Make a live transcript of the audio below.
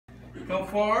come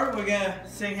forward. We're going to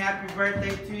sing happy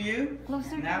birthday to you.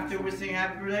 Closer. And after we sing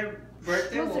happy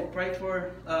birthday, we'll pray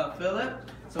for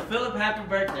Philip. So Philip, happy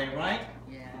birthday, right?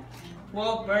 Yeah.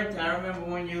 12th birthday. I remember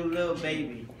when you were a little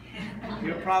baby.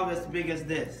 You're probably as big as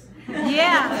this.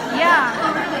 Yeah.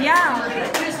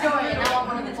 True story. Now I'm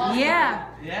one of the tallest.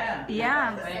 Yeah. Wait,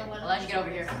 I'll let you get over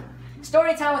here.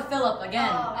 Story time with Philip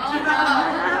again.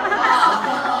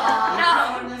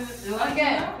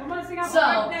 Okay.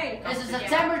 So, it's a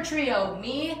September trio.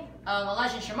 Me,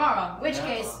 Elijah, and Shamara. In which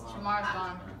case, Shamara's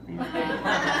gone.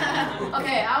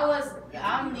 Okay,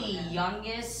 I'm the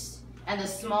youngest and the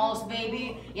smallest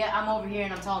baby. Yeah, I'm over here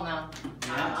and I'm tall now.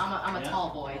 I'm a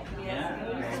tall boy.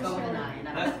 Let's go with a 9.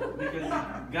 That's because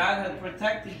God has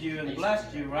protected you and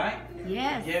blessed you, right?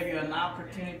 Yes. Gave you an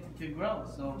opportunity to grow.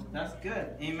 So that's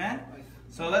good. Amen.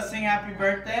 So let's sing happy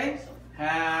birthday.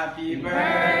 Happy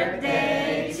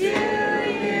birthday to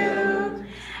you.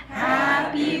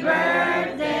 Happy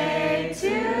birthday to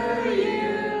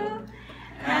you.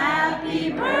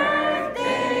 Happy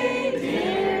birthday,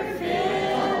 dear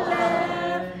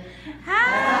Philip.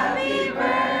 Happy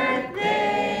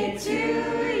birthday to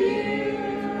you.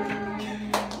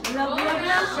 Love, love,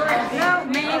 love. Love,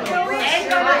 make a wish.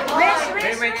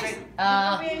 Wish.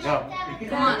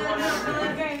 Come on.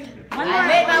 One I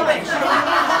made my wish.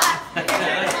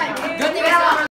 Good thing it's not